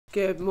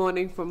Good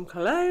morning from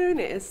Cologne.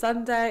 It is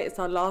Sunday, it's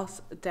our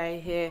last day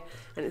here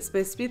and it's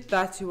supposed to be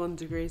 31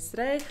 degrees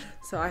today,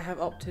 so I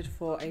have opted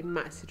for a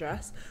maxi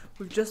dress.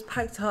 We've just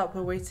packed up,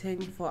 we're waiting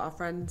for our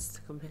friends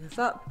to come pick us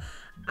up,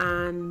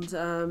 and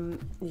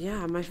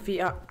yeah, my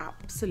feet are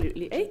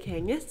absolutely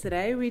aching.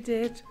 Yesterday we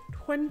did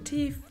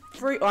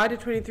I did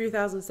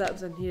 23,000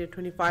 steps and he did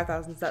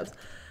 25,000 steps,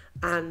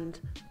 and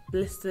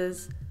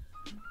blisters.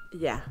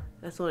 Yeah,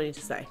 that's all I need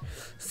to say.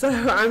 So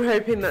I'm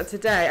hoping that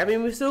today, I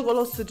mean, we've still got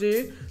lots to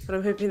do, but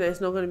I'm hoping that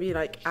it's not going to be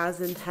like as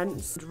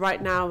intense.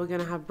 Right now we're going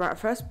to have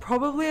breakfast,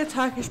 probably a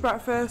Turkish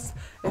breakfast,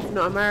 if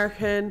not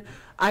American.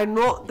 I'm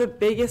not the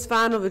biggest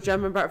fan of the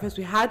German breakfast.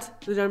 We had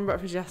the German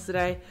breakfast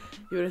yesterday,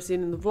 you would have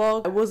seen in the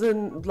vlog. It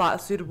wasn't like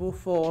suitable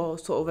for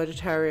sort of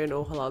vegetarian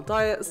or halal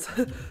diets.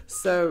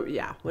 So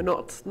yeah, we're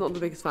not the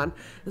biggest fan.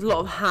 There's a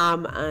lot of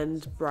ham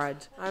and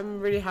bread. I'm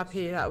really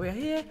happy that we're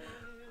here.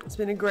 It's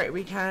been a great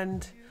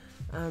weekend.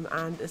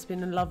 And it's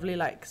been a lovely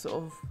like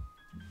sort of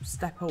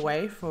step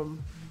away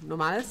from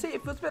normality.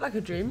 It feels a bit like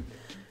a dream,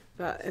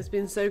 but it's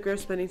been so good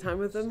spending time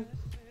with them,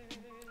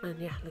 and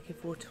yeah, looking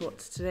forward to what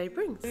today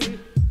brings. I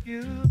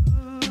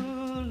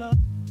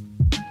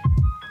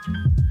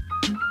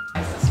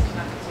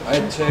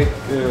take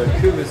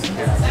Kürbis.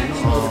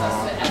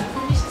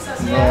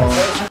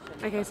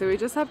 Okay, so we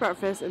just had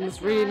breakfast in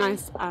this really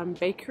nice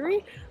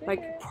bakery,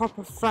 like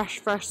proper fresh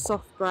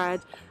soft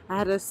bread. I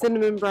had a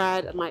cinnamon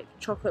bread and like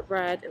chocolate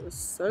bread. It was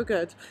so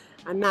good.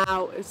 And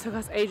now it took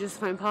us ages to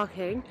find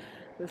parking.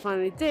 We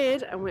finally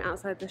did, and we're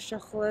outside the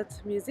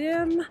chocolate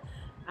museum,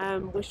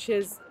 which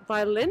is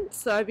by Lindt.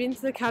 So I've been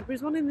to the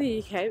Cadbury's one in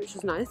the UK, which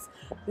is nice.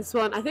 This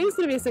one, I think it's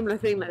going to be a similar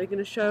thing. Like they're going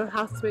to show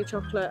how to make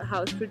chocolate,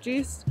 how it's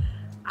produced,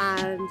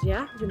 and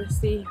yeah, we're going to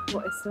see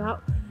what it's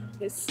about.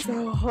 It's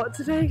so hot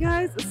today,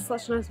 guys. It's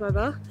such nice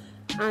weather,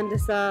 and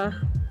it's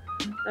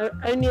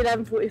only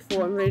 11:44.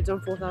 I'm already done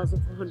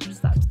 4,400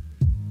 steps.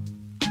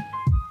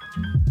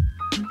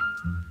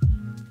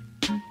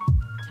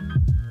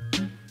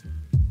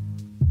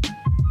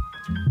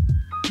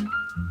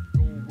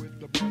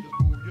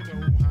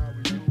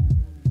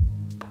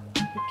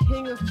 The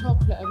king of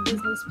chocolate and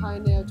business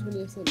pioneer of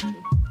 20th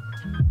century.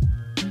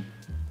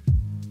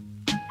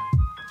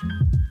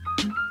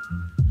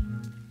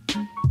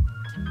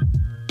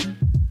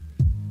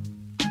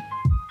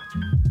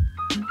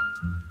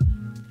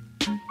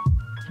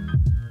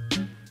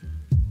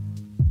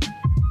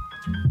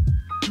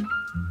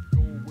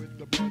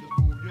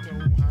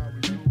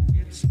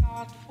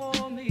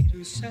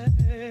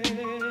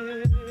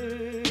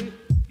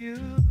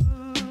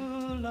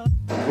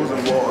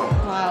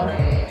 Wow.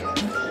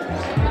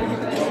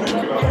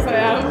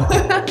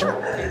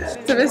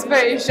 So this photo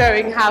is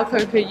showing how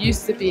cocoa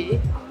used to be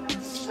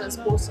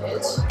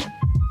transported.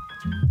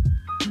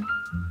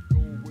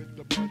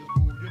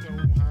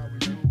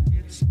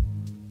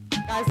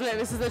 Guys, look,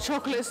 this is the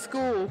chocolate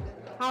school.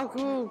 How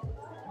cool.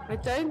 I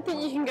don't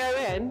think you can go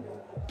in.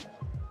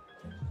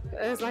 But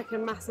there's like a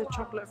massive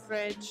chocolate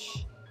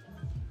fridge.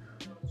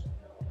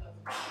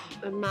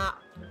 A map.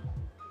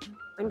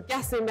 I'm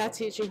guessing they're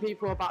teaching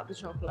people about the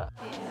chocolate.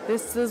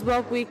 This is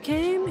what we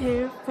came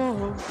here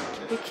for.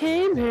 We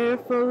came here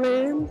for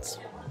Lindt.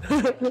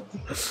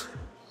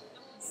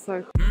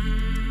 So cool.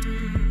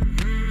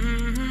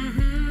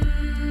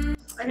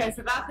 Okay,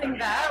 so that thing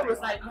there was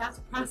like you have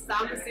to press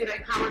down to see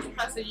like how much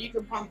pressure you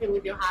can pump in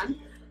with your hand.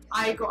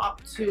 I got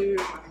up to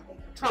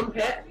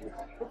trumpet,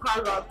 or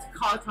I got up to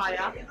car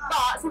tire.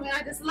 But something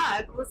I just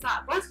learned was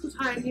that bicycle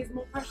tire needs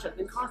more pressure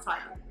than car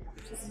tire.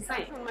 It's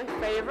insane. One of my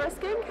favourite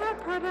skincare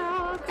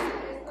products,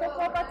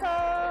 cocoa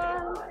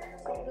butter.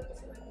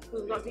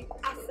 We've got the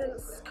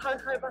Essence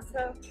cocoa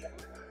butter,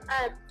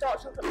 dark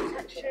chocolate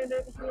protection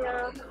over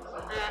here. No,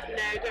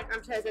 don't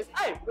grab chairs.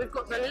 Oh, we've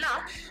got the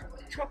Lush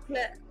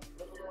chocolate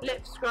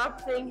lip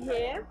scrub thing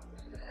here.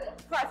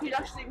 Quite a few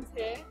Lush things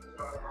here.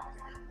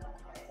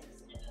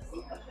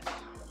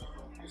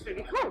 It's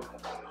really cool.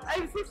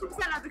 Over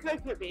 50% of the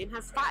coconut bean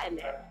has fat in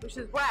it, which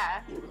is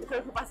where the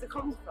cocoa butter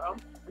comes from,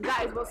 and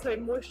that is what's so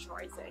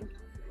moisturising.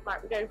 Right,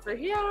 we're going through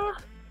here.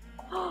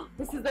 Oh,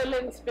 this is the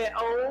Lindt bit.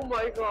 Oh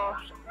my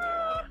gosh.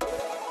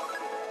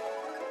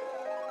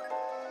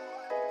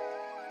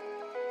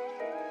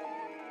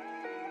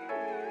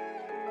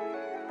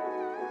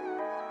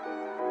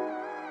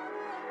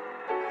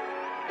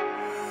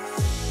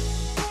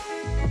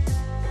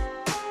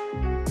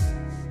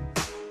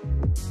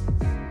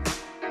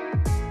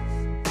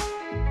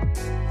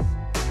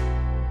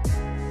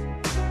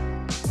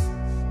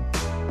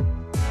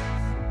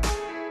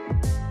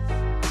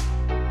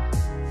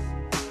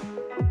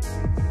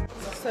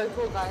 So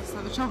cool, guys.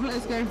 So the chocolate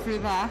is going through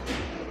there,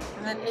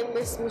 and then in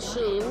this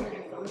machine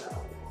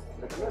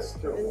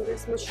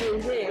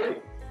here,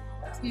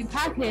 it's being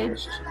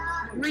packaged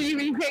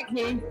really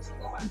quickly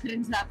and put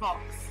into that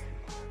box.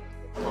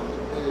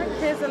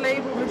 Here's a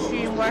label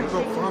machine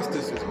working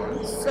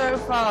so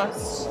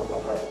fast.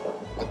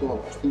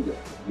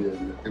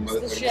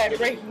 It's just,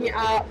 breaking it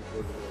up.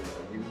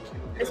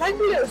 It's like a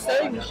little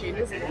sewing machine,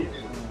 isn't it?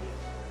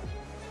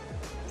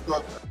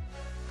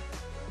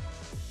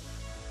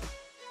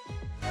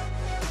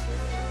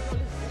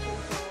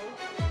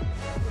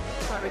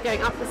 Right, we're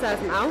going up the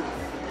stairs now.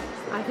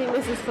 I think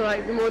this is for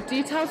like the more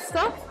detailed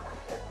stuff.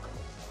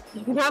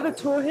 You can have a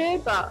tour here,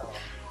 but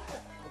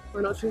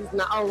we're not choosing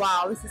that. Oh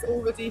wow, this is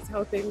all the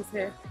detailed things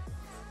here.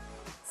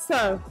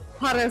 So,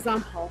 for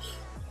example,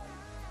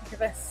 look at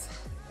this.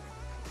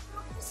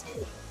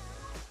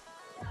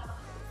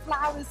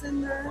 Flowers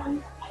in there.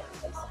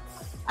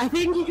 I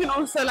think you can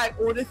also like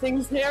order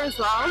things here as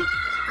well.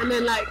 And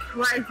then like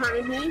right in front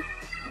of me,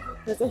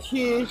 there's a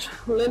huge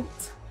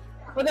Lindt.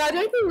 Although I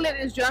don't think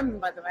Lindt is German,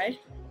 by the way.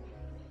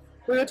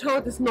 We were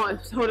told it's not, we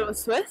were told it was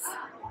Swiss.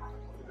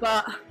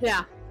 But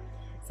yeah,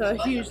 so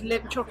a huge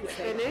Lindt chocolate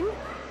thing.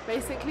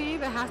 Basically,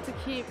 they have to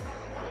keep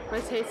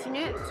rotating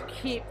it to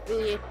keep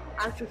the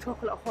actual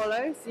chocolate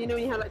hollow. So you know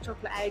when you have like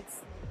chocolate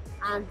eggs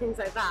and things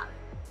like that.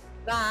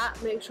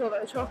 That makes sure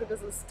that the chocolate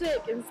doesn't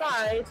stick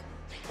inside.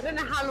 I don't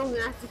know how long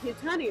they have to keep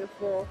turning it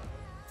for.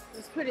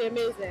 It's pretty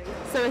amazing.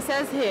 So it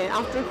says here,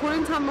 after a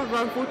cooling time of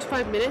around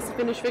 45 minutes, the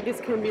finished figures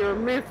can be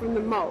removed from the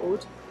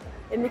mould.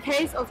 In the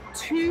case of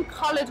two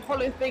coloured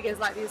hollow figures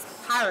like these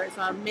parrots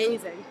are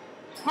amazing.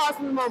 Parts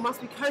of the mould must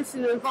be coated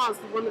in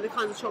advance with one of the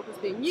kinds of chocolates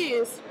being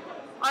used.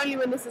 Only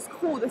when this is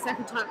cooled, the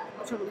second type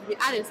of chocolate will be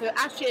added. So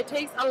actually it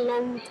takes a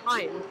long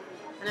time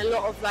and a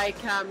lot of like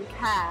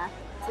care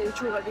to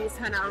ensure that these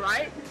turn out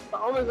right.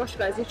 But oh my gosh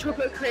guys, these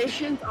chocolate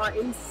creations are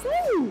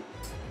insane!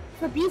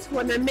 They're beautiful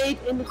and they're made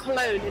in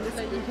Cologne.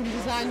 So you can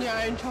design your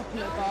own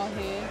chocolate bar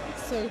here.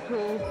 It's so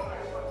cool.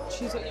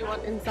 Choose what you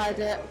want inside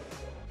it.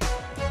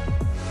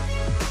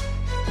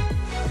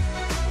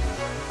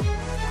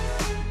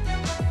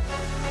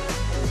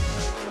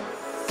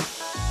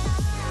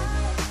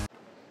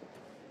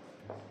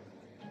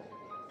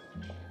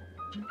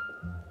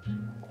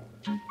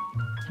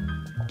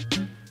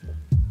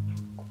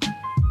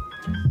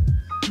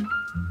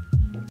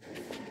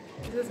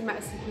 This is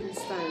Mexican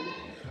stone.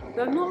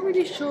 I'm not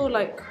really sure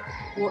like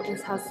what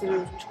this has to do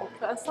with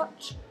chocolate as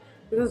such.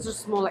 This is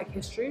just more like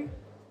history.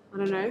 I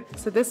don't know.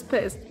 So this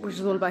bit, which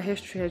is all about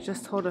history, has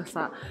just told us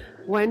that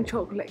when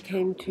chocolate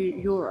came to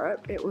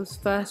Europe, it was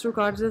first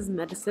regarded as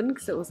medicine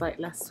because it was like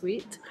less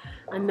sweet,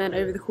 and then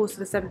over the course of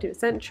the 17th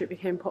century, it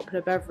became a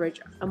popular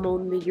beverage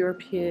among the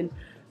European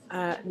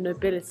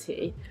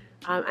nobility.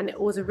 And it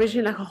was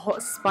originally like a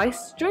hot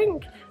spice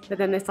drink, but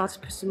then they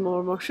started putting more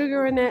and more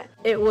sugar in it.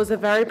 It was a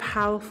very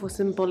powerful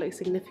symbolic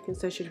significance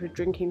associated with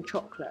drinking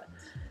chocolate.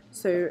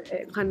 So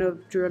it kind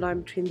of drew a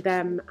line between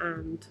them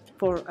and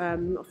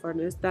not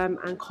foreigners, them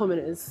and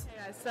commoners.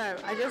 Yeah, so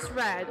I just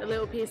read a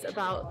little piece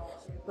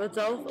about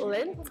Rodolphe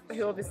Lindt,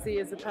 who obviously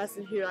is the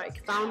person who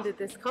like founded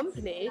this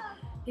company.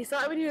 He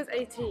started when he was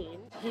 18.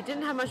 He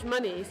didn't have much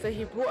money, so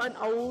he bought an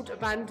old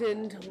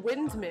abandoned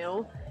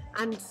windmill,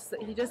 and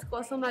he just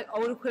got some like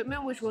old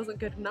equipment which wasn't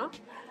good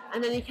enough,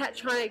 and then he kept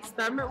trying to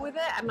experiment with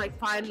it and like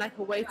find like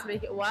a way to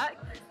make it work.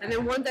 And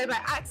then one day by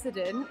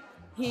accident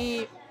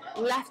he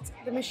left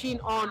the machine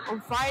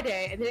on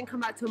Friday and didn't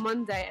come back till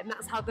Monday, and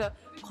that's how the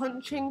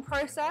conching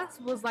process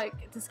was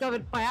like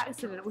discovered by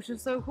accident, which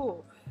is so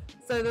cool.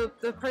 So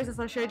the process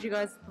I showed you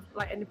guys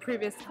like in the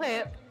previous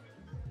clip,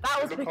 that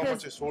was because how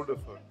much it sold it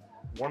for.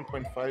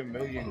 1.5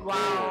 million.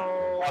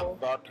 Wow.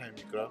 At that time,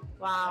 Iqra.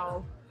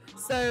 Wow.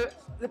 So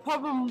the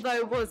problem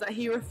though was that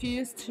he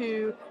refused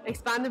to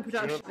expand in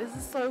production. This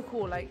is so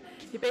cool. Like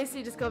he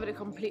basically discovered it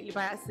completely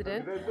by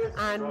accident,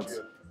 and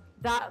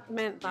that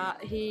meant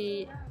that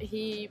he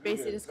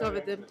basically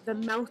discovered the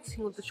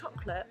melting of the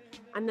chocolate,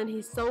 and then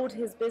he sold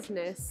his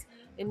business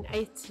in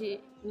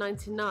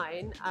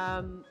 1899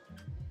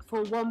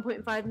 for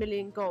 1.5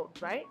 million gold.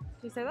 Right?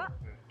 Did you say that?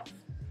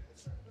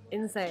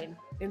 Insane.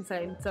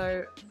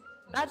 So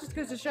that just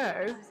goes to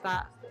show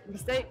that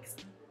mistakes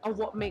are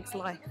what makes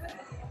life.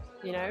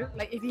 You know,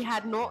 like if he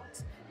had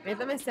not made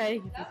the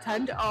mistake, if he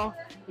turned it off,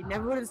 he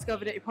never would have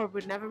discovered it, he probably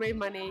would have never made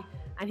money,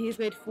 and he's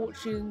made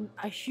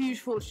a huge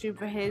fortune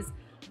for his,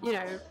 you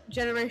know,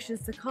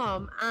 generations to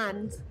come,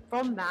 and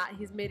from that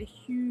he's made a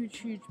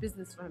huge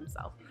business for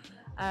himself,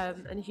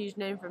 and a huge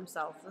name for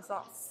himself.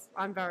 So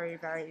I'm very,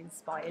 very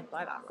inspired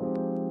by that.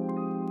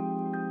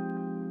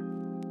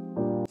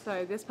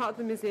 So this part of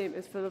the museum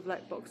is full of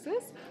like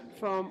boxes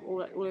from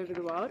all over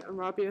the world, and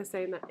Rabi was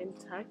saying that in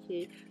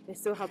Turkey they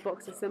still have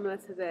boxes similar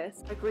to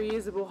this, like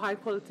reusable high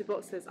quality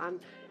boxes, and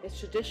it's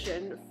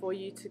tradition for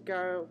you to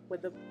go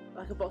with a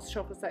box of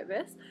chocolates like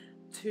this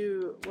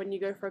to when you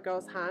go for a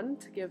girl's hand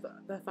to give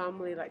the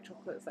family like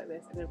chocolates like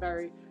this in a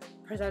very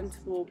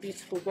presentable,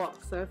 beautiful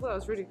box. So I thought that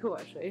was really cool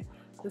actually.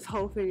 This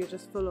whole thing is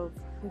just full of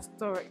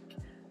historic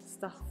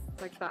stuff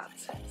like that.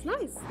 It's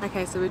nice.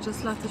 Okay, so we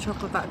just left the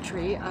chocolate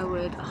factory. I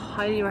would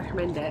highly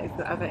recommend it if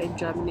you're ever in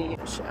Germany.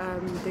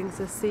 Things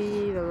to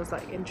see, there was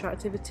like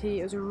interactivity.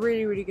 It was a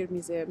really good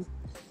museum,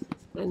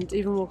 and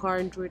even Walker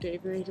enjoyed it,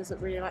 even though he doesn't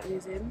really like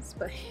museums,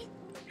 but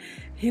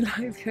he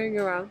likes going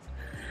around.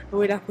 And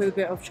we'd up with a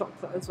bit of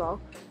chocolate as well.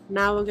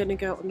 Now we're going to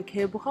go on the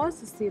cable cars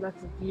to see like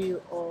a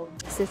view of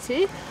the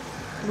city.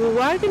 We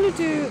were going to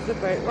do the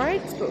boat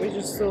rides, but we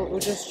just thought we'll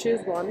just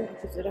choose one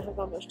because we don't have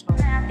that much time.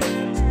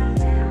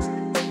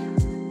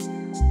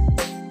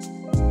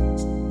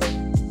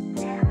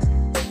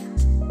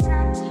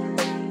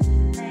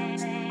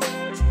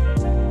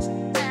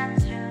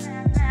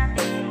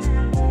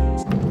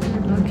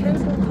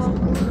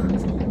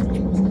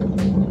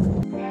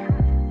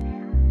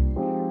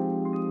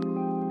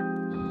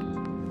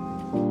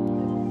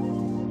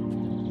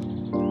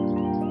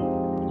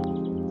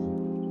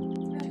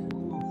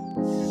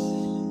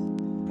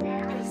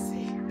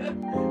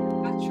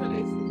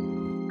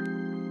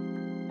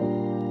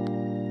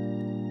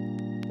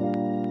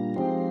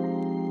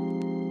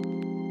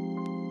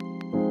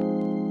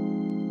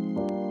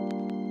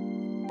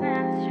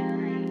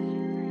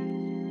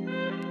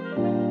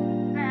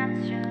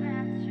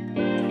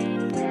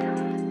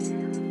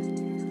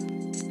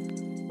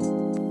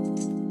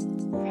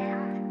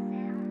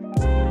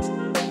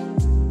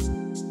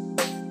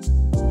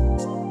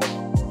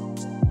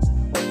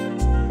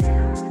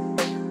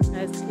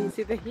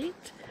 see the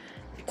heat?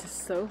 It is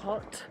so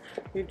hot.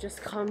 We've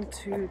just come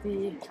to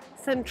the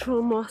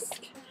central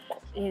mosque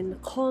in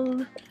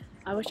Koln.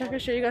 I wish I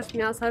could show you guys from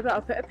the outside, but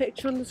I'll put a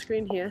picture on the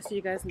screen here so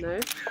you guys know,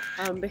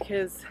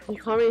 because you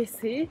can't really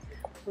see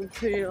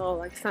until you're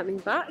like standing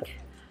back.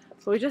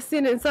 But we're just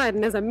seeing it inside,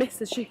 and there's a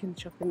Mr. Chicken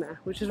shop in there,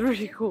 which is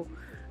really cool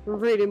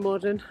and really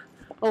modern.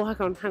 Oh,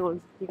 hang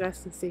on, you guys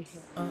can see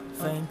here.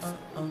 Thanks,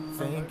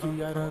 thank you,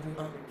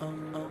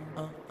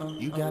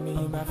 you got me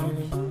in my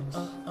feelings.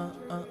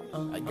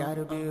 I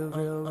gotta be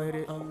real with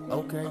it.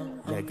 Okay,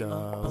 let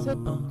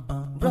go.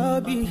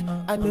 Robbie,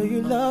 I know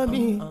you love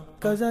me,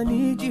 cause I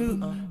need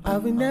you. I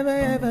will never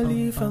ever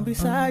leave from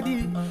beside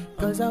you,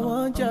 cause I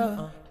want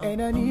you,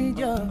 and I need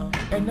you,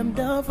 and I'm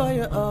down for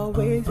you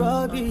always.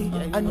 Robbie,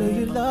 I know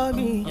you love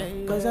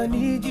me, cause I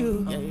need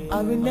you.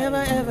 I will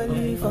never ever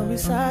leave from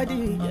beside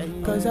you,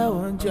 cause I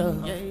want you,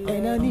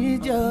 and I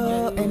need you,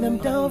 and I'm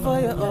down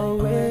for you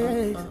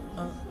always.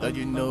 Lord,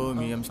 you know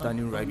me, I'm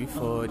standing right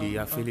before thee.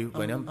 I feel it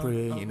when I'm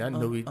praying, I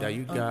know it that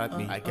you got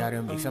me. I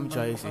gotta make some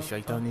choices,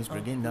 Shaitan is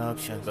bringing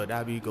options, but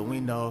I be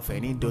going off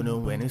and he don't know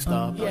when to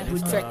stop. Yeah,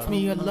 protect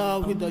me, Allah,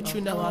 without you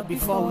now I'll be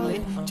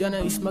falling. Jannah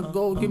is my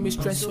goal, give me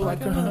strength so I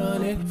can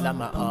earn it. Light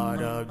my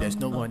heart up, there's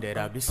no one that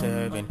I'll be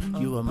serving.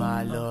 You are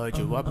my Lord,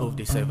 you are both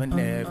the seven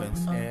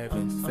heavens.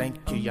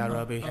 Thank you, Ya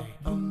Rabbi.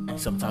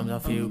 Sometimes I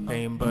feel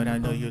pain, but I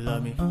know you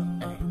love me.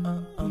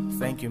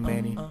 Thank you,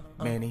 many.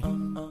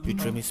 You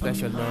treat me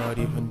special, Lord,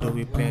 even though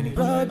we plenty.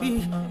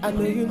 Robbie, I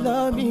know you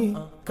love me,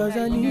 cause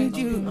I need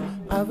you.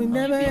 I will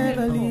never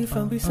ever leave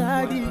from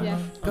beside you,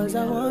 cause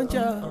I want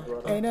you,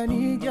 and I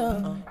need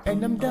you,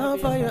 and I'm down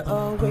for you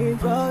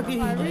always.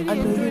 Robbie, I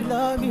know you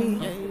love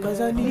me,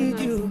 cause I need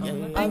you.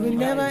 I will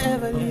never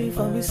ever leave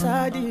from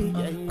beside you,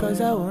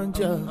 cause I want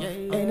you,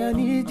 and I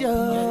need you,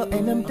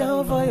 and I'm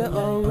down for you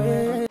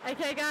always.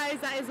 Okay guys,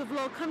 that is the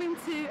vlog coming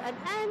to an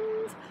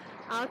end.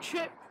 Our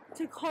trip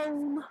to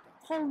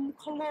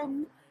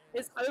Cologne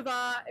is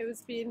over. It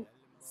was been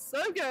so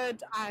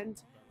good,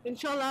 and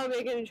inshallah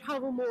we're going to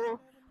travel more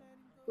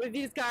with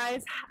these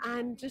guys,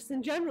 and just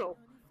in general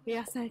we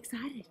are so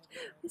excited.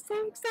 We're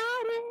so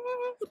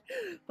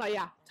excited. But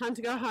yeah, time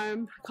to go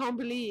home. I can't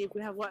believe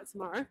we have work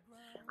tomorrow, and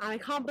I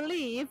can't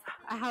believe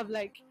I have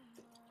like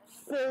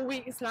 4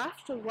 weeks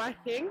left of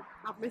working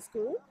at my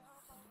school.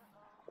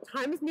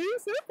 Time is moving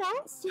so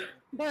fast.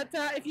 But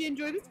if you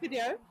enjoyed this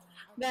video,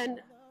 then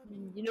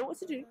you know what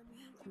to do.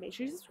 Make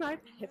sure you subscribe,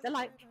 hit the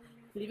like,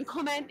 leave a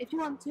comment if you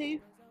want to.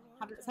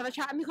 Let's have a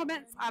chat in the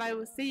comments, and I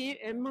will see you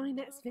in my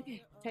next video.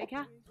 Take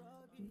care.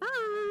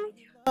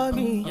 Bye.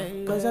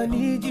 Me, cause I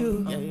need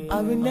you.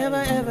 I will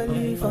never ever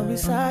leave from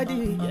beside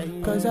you,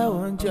 cause I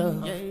want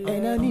you,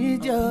 and I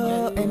need you,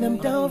 and I'm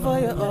down for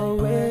you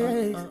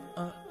always.